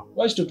with you?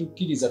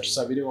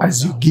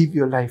 As you give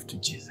your life to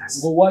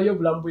Jesus.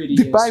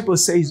 The Bible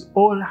says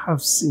all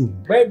have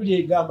sinned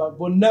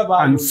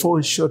and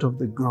fall short of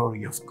the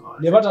glory of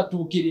God.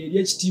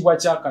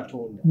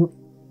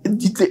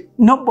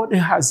 Nobody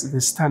has the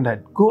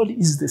standard. God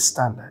is the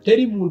standard.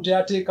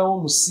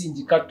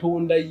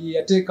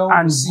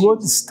 And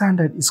God's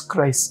standard is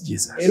Christ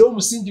Jesus.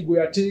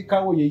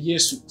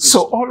 So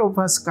all of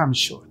us come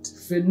short.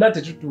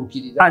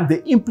 And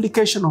the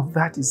implication of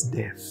that is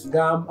death.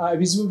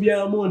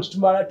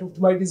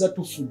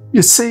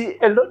 You see,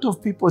 a lot of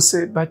people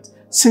say, but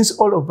since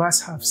all of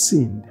us have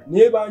sinned,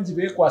 we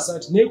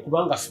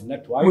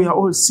are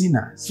all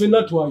sinners.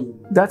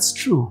 That's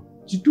true.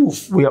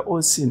 We are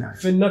all sinners.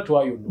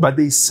 But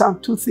there is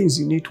two things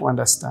you need to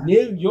understand.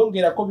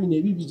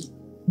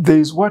 There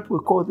is what we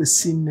call the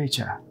sin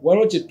nature,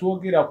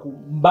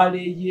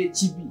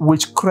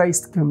 which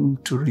Christ came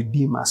to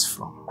redeem us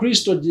from.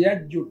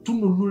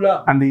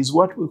 And there is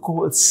what we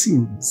call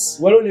sins,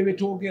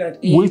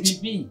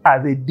 which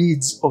are the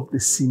deeds of the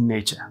sin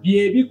nature.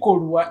 You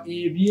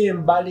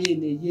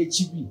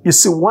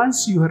see,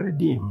 once you are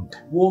redeemed,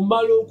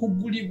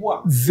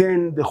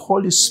 then the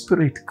Holy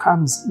Spirit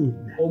comes in.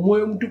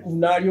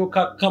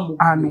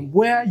 And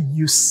where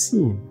you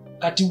sin,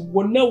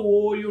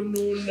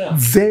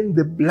 then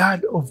the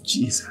blood of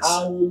Jesus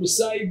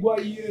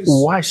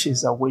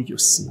washes away your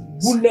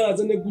sins.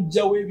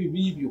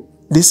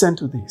 Listen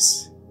to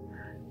this.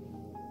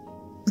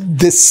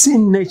 The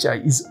sin nature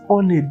is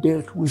only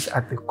dealt with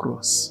at the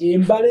cross,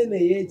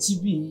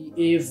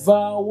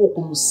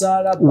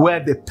 where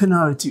the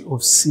penalty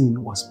of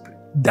sin was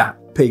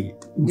paid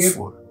in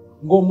full.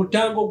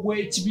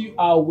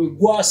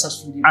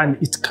 And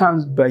it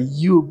comes by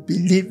you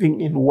believing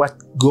in what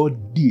God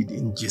did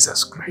in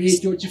Jesus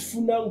Christ.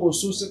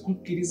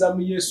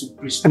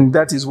 And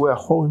that is where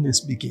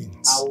wholeness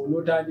begins.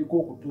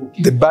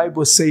 The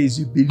Bible says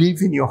you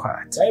believe in your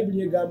heart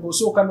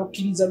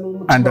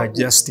and are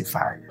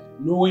justified.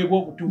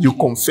 You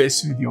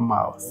confess with your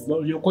mouth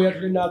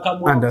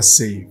and are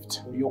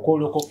saved.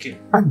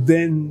 And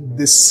then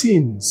the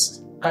sins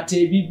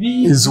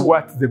is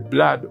what the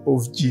blood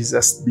of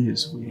Jesus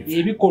deals with.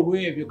 The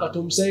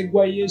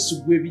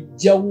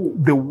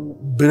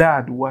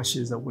blood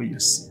washes away your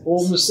sins.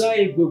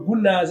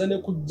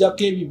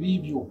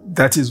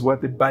 That is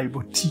what the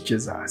Bible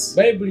teaches us.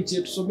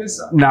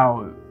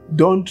 Now,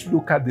 don't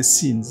look at the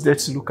sins.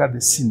 Let's look at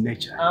the sin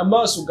nature. And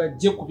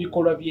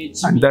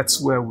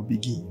that's where we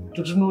begin.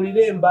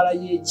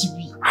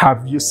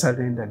 Have you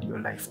surrendered your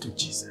life to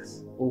Jesus?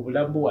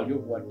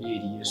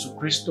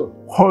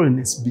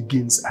 Wholeness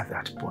begins at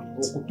that point.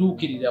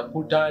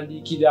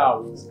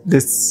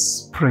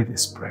 Let's pray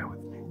this prayer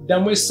with me.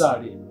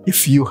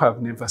 If you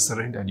have never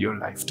surrendered your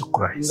life to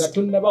Christ,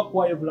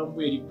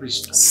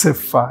 say,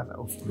 Father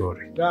of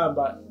glory,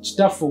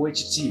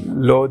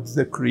 Lord,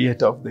 the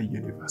creator of the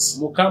universe,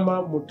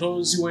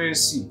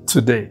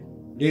 today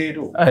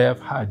I have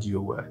heard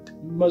your word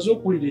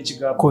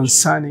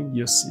concerning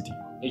your city,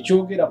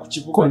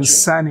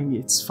 concerning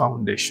its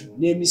foundation,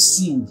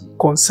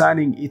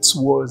 concerning its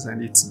walls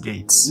and its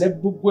gates.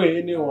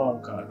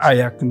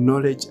 I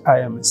acknowledge I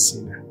am a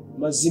sinner.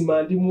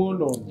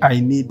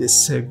 I need a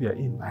savior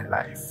in my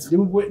life.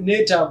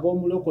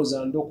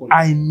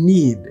 I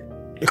need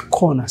a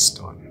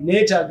cornerstone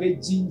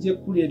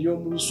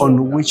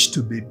on which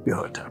to be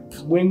built up.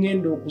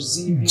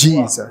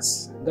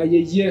 Jesus,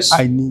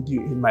 I need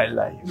you in my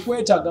life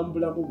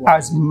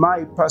as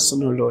my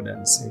personal Lord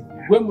and Savior.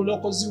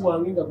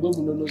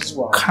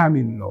 Come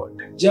in, Lord.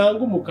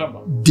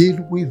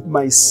 Deal with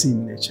my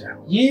sin nature.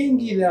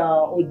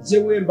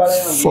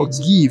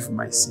 Forgive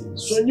my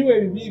sins.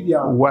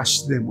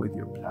 Wash them with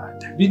your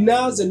blood.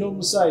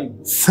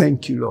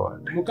 Thank you,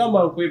 Lord,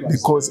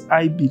 because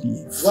I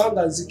believe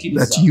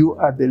that you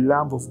are the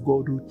Lamb of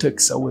God who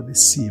takes away the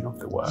sin of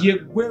the world.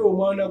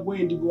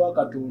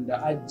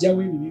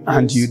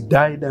 And you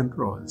died and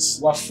rose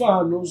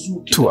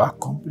to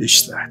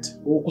accomplish that.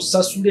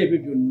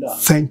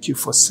 Thank you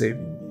for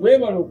saving me.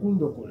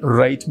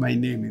 Write my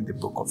name in the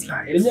book of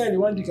life.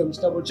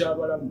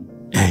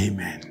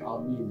 Amen.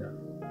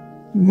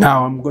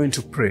 Now I'm going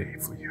to pray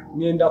for you.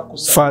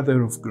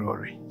 Father of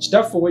glory,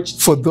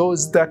 for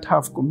those that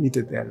have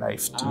committed their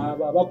life to you,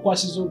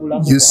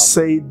 you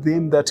say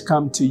them that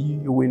come to you,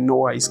 you will no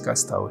wise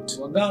cast out.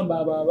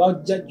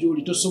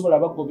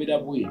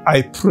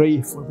 I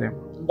pray for them.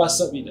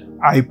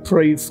 I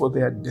pray for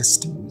their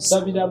destinies.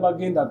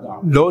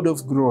 Lord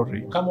of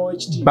glory,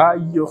 by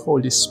your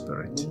Holy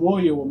Spirit,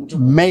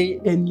 may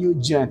a new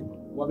journey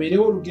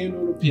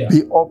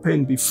be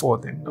open before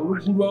them.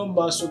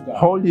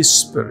 Holy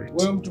Spirit,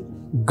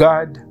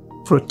 guard,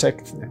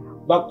 protect them,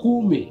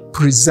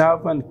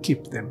 preserve and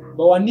keep them,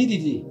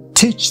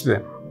 teach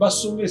them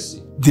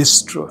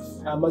this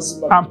truth,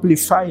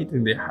 amplify it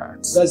in their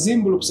hearts,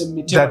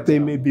 that they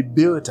may be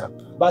built up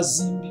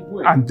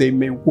and they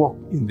may walk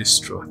in this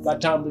truth.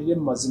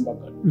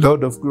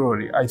 Lord of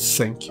glory, I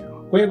thank you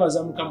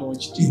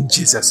In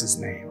Jesus'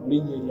 name.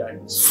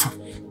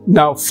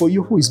 Now, for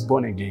you who is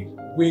born again,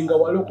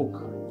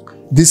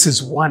 this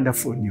is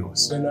wonderful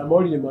news.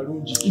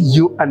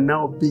 You are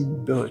now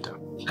being built up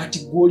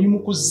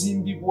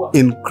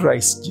in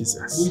Christ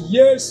Jesus.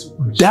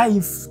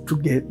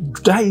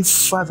 Dive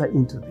further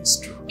into this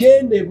truth.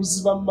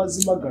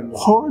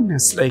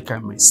 Wholeness, like I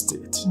may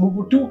state,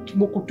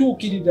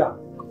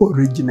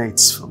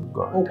 originates from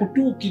God.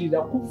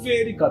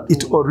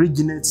 It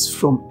originates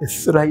from a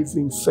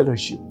thriving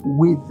fellowship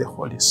with the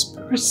Holy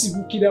Spirit.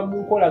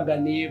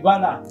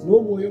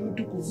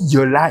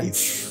 Your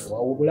life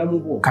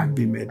can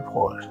be made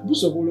whole.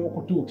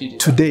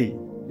 Today,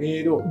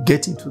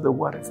 get into the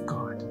Word of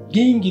God.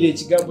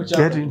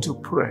 Get into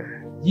prayer.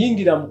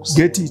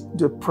 Get into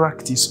the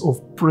practice of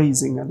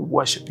praising and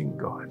worshiping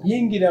God.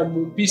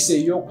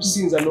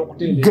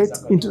 Get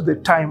into the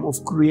time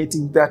of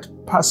creating that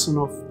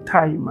personal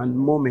time and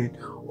moment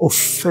of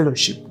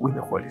fellowship with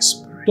the Holy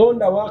Spirit.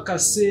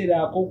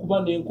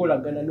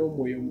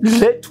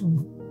 Let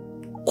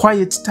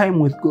quiet time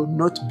with God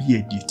not be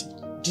a duty.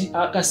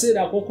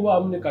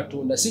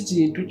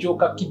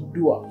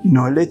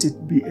 No, let it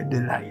be a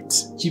delight.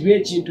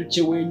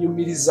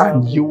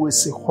 And you will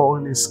see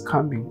wholeness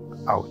coming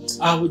out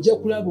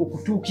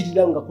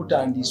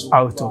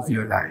of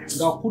your life.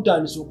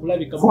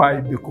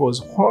 Why? Because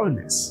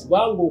wholeness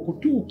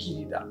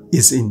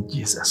is in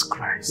Jesus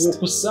Christ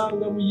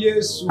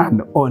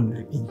and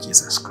only in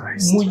Jesus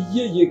Christ.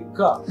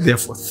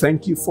 Therefore,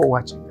 thank you for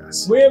watching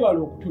us.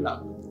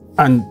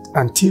 And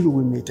until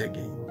we meet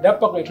again,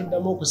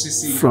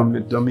 from the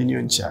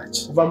Dominion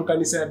Church,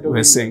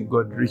 we're saying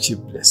God richly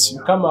bless you.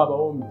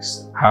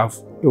 Have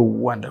a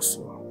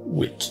wonderful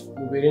week.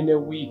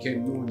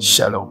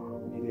 Shalom.